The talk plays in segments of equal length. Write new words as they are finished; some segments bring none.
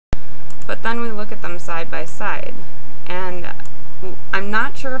But then we look at them side by side, and I'm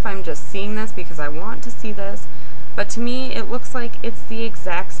not sure if I'm just seeing this because I want to see this, but to me it looks like it's the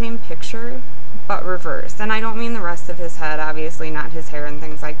exact same picture but reversed. And I don't mean the rest of his head, obviously not his hair and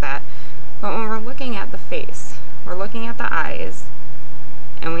things like that, but when we're looking at the face, we're looking at the eyes,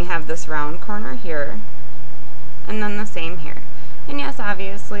 and we have this round corner here, and then the same here. And yes,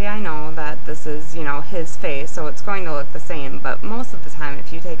 obviously I know that this is, you know, his face, so it's going to look the same, but most of the time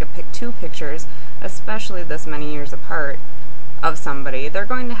if you take two pictures, especially this many years apart, of somebody, they're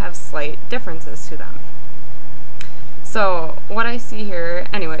going to have slight differences to them. So what I see here,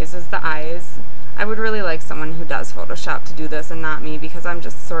 anyways, is the eyes. I would really like someone who does Photoshop to do this and not me, because I'm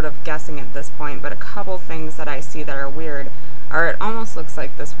just sort of guessing at this point, but a couple things that I see that are weird are it almost looks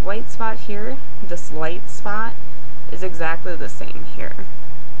like this white spot here, this light spot, is exactly the same here.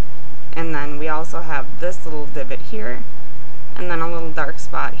 And then we also have this little divot here, and then a little dark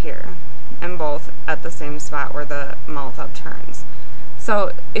spot here, and both at the same spot where the mouth upturns.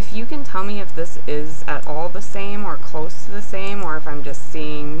 So if you can tell me if this is at all the same or close to the same, or if I'm just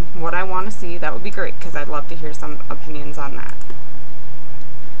seeing what I want to see, that would be great, because I'd love to hear some opinions on that.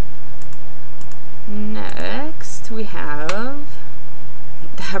 Next we have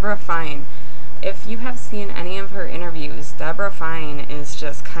Deborah Fine. If you have seen any of her interviews, Deborah Fine is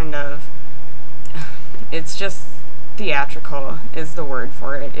just kind of, it's just theatrical is the word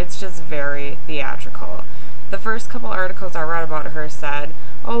for it. It's just very theatrical. The first couple articles I read about her said,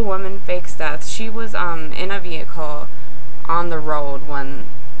 oh, woman fakes death. She was in a vehicle on the road when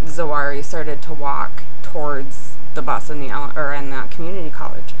Zawari started to walk towards the bus in the community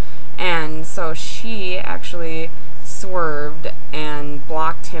college. And so she actually swerved and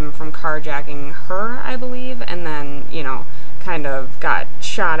blocked him from carjacking her, I believe, and then, you know, kind of got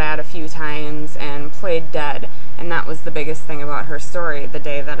shot at a few times and played dead. And that was the biggest thing about her story the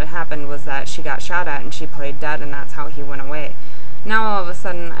day that it happened, was that she got shot at and she played dead, and that's how he went away. Now all of a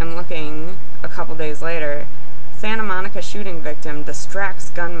sudden I'm looking a couple days later, Santa Monica shooting victim distracts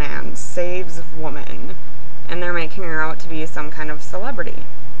gunman, saves woman, and they're making her out to be some kind of celebrity.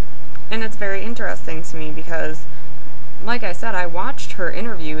 And it's very interesting to me because, like I said, I watched her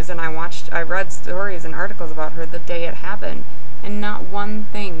interviews and I read stories and articles about her the day it happened, and not one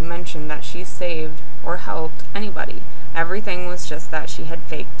thing mentioned that she saved or helped anybody. Everything was just that she had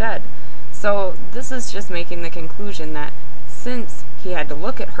faked dead. So this is just making the conclusion that since he had to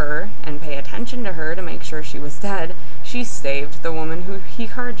look at her and pay attention to her to make sure she was dead, she saved the woman who he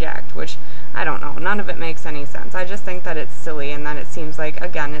carjacked, which, I don't know, none of it makes any sense. I just think that it's silly, and that it seems like,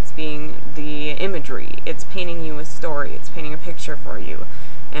 again, it's being the imagery. It's painting you a story. It's painting a picture for you.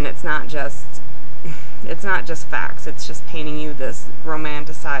 And it's not just facts. It's just painting you this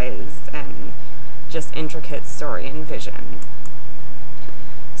romanticized and just intricate story and vision.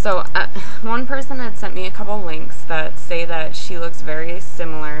 So one person had sent me a couple links that say that she looks very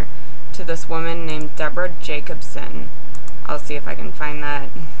similar to this woman named Deborah Jacobson. I'll see if I can find that,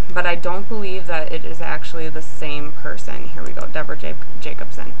 but I don't believe that it is actually the same person. Here we go, Deborah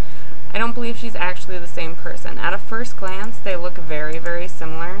Jacobson. I don't believe she's actually the same person. At a first glance, they look very, very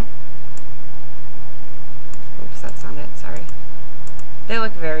similar. Oops, that's not it, sorry. They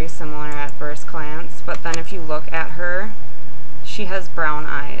look very similar at first glance, but then if you look at her, she has brown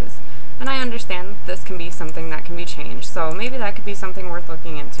eyes. And I understand that this can be something that can be changed, so maybe that could be something worth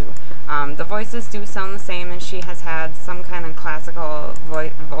looking into. The voices do sound the same, and she has had some kind of classical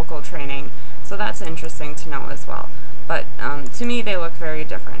vocal training, so that's interesting to know as well. But to me, they look very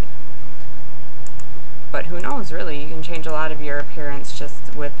different. But who knows, really? You can change a lot of your appearance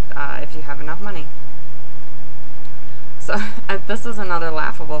just with if you have enough money. So this is another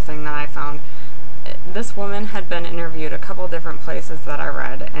laughable thing that I found. This woman had been interviewed a couple different places that I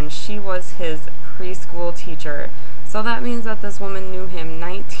read, and she was his preschool teacher. So that means that this woman knew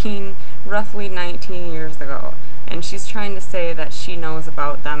him roughly 19 years ago, and she's trying to say that she knows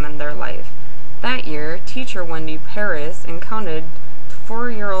about them and their life. That year, teacher Wendy Paris encountered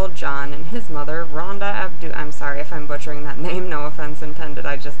 4-year-old John and his mother, Rhonda Abdu— I'm sorry if I'm butchering that name, no offense intended,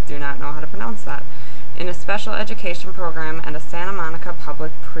 I just do not know how to pronounce that— in a special education program at a Santa Monica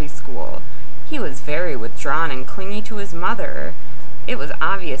public preschool. He was very withdrawn and clingy to his mother. It was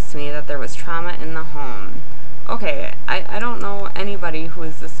obvious to me that there was trauma in the home. Okay, I don't know anybody who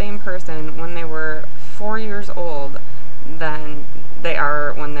is the same person when they were 4 years old than they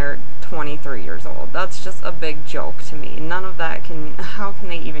are when they're 23 years old. That's just a big joke to me. None of that how can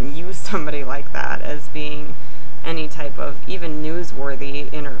they even use somebody like that as being any type of even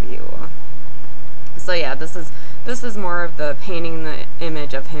newsworthy interview? So yeah, this is more of the painting the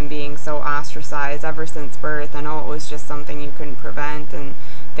image of him being so ostracized ever since birth, and oh, it was just something you couldn't prevent and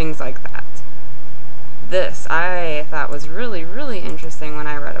things like that.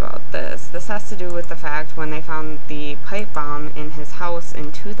 has to do with the fact when they found the pipe bomb in his house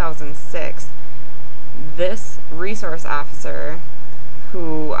in 2006, this resource officer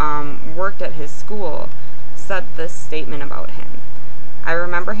who worked at his school said this statement about him. I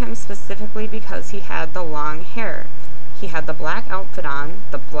remember him specifically because he had the long hair. He had the black outfit on,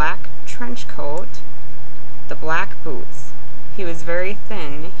 the black trench coat, the black boots. He was very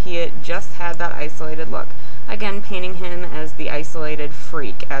thin. He had just had that isolated look. Again, painting him as the isolated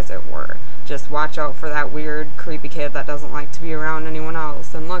freak, as it were. Just watch out for that weird, creepy kid that doesn't like to be around anyone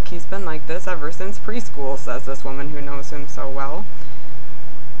else. And look, he's been like this ever since preschool, says this woman who knows him so well.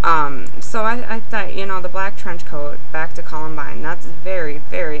 So I thought, you know, the black trench coat, back to Columbine, that's very,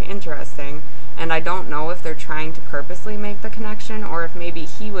 very interesting. And I don't know if they're trying to purposely make the connection, or if maybe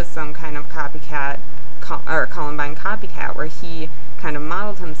he was some kind of copycat, or Columbine copycat, where he kind of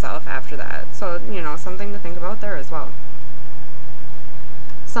modeled himself after that. So, you know, something to think about there as well.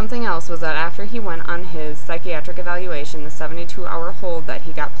 Something else was that after he went on his psychiatric evaluation, the 72-hour hold that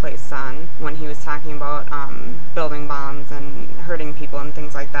he got placed on when he was talking about building bombs and hurting people and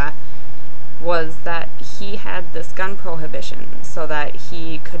things like that, was that he had this gun prohibition, so that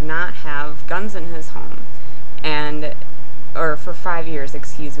he could not have guns in his home, or for 5 years,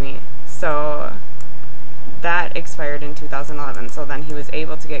 excuse me. So that expired in 2011, so then he was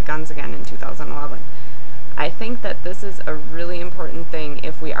able to get guns again in 2011. I think that this is a really important thing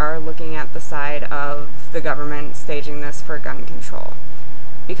if we are looking at the side of the government staging this for gun control.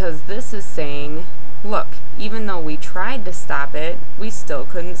 Because this is saying, look, even though we tried to stop it, we still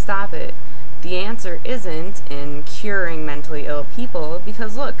couldn't stop it. The answer isn't in curing mentally ill people,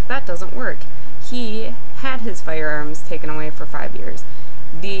 because look, that doesn't work. He had his firearms taken away for 5 years.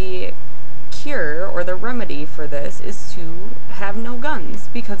 The cure, or the remedy for this, is to have no guns,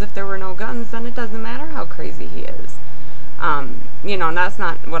 because if there were no guns, then it doesn't matter how crazy he is. You know, and that's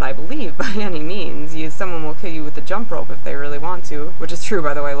not what I believe by any means. Someone will kill you with a jump rope if they really want to, which is true,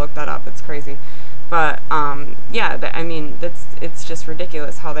 by the way. Look that up, it's crazy. But yeah, I mean, it's just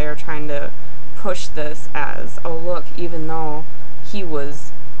ridiculous how they are trying to push this as, oh look, even though he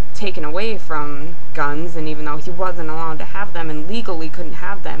was taken away from guns, and even though he wasn't allowed to have them and legally couldn't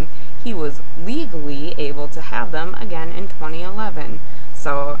have them, he was legally able to have them again in 2011.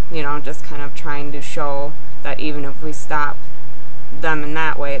 So, you know, just kind of trying to show that even if we stop them in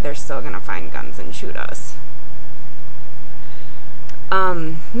that way, they're still going to find guns and shoot us.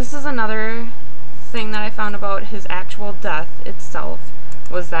 This is another thing that I found about his actual death itself,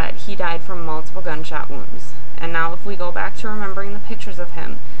 was that he died from multiple gunshot wounds. And now if we go back to remembering the pictures of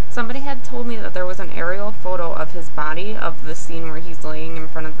him, somebody had told me that there was an aerial photo of his body, of the scene where he's laying in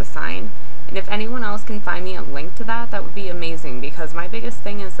front of the sign. And if anyone else can find me a link to that, that would be amazing, because my biggest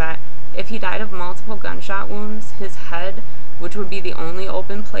thing is that if he died of multiple gunshot wounds, his head, which would be the only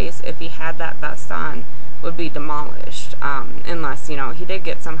open place if he had that vest on, would be demolished. Unless, you know, he did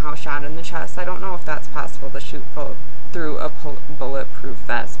get somehow shot in the chest. I don't know if that's possible to shoot through a bulletproof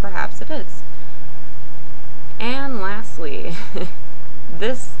vest. Perhaps it is. And lastly,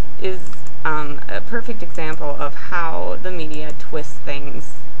 this is a perfect example of how the media twists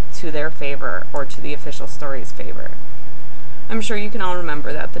things to their favor, or to the official story's favor. I'm sure you can all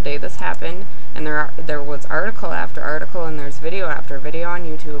remember that the day this happened, and there was article after article, and there's video after video on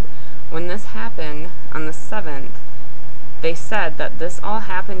YouTube. When this happened on the 7th, they said that this all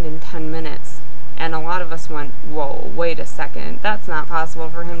happened in 10 minutes. And a lot of us went, whoa, wait a second, that's not possible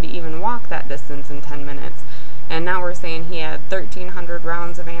for him to even walk that distance in 10 minutes. And now we're saying he had 1,300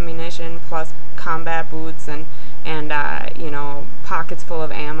 rounds of ammunition, plus combat boots, and you know, pockets full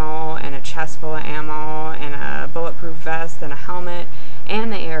of ammo, and a chest full of ammo, and a bulletproof vest, and a helmet,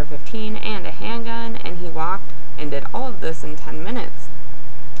 and the AR-15, and a handgun, and he walked and did all of this in 10 minutes.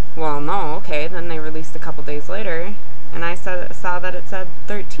 Well, no, okay, then they released a couple days later, and I saw that it said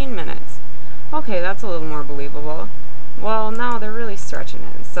 13 minutes. Okay, that's a little more believable. Well, now they're really stretching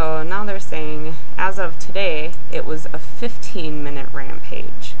it. So now they're saying, as of today, it was a 15-minute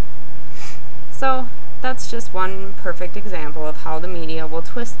rampage. So that's just one perfect example of how the media will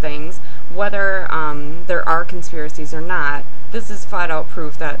twist things, whether there are conspiracies or not. This is flat out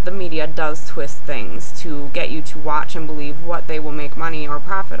proof that the media does twist things to get you to watch and believe what they will make money or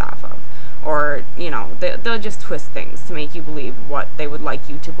profit off of. Or, you know, they'll just twist things to make you believe what they would like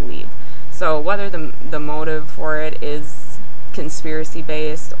you to believe. So whether the motive for it is conspiracy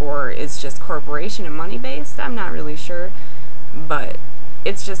based or is just corporation and money based, I'm not really sure. But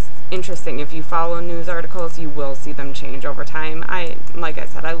it's just interesting. If you follow news articles, you will see them change over time. Like I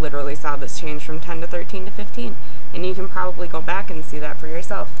said, I literally saw this change from 10 to 13 to 15. And you can probably go back and see that for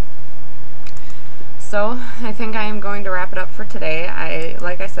yourself. So I think I am going to wrap it up for today.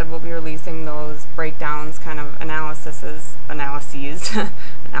 Like I said, we'll be releasing those breakdowns, kind of analyses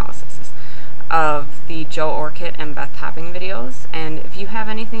of the Joe Orchid and Beth Topping videos. And if you have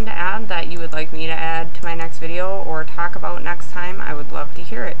anything to add that you would like me to add to my next video or talk about next time, I would love to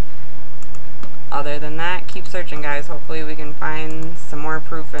hear it. Other than that, keep searching, guys. Hopefully we can find some more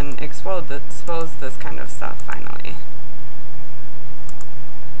proof and expose this kind of stuff finally.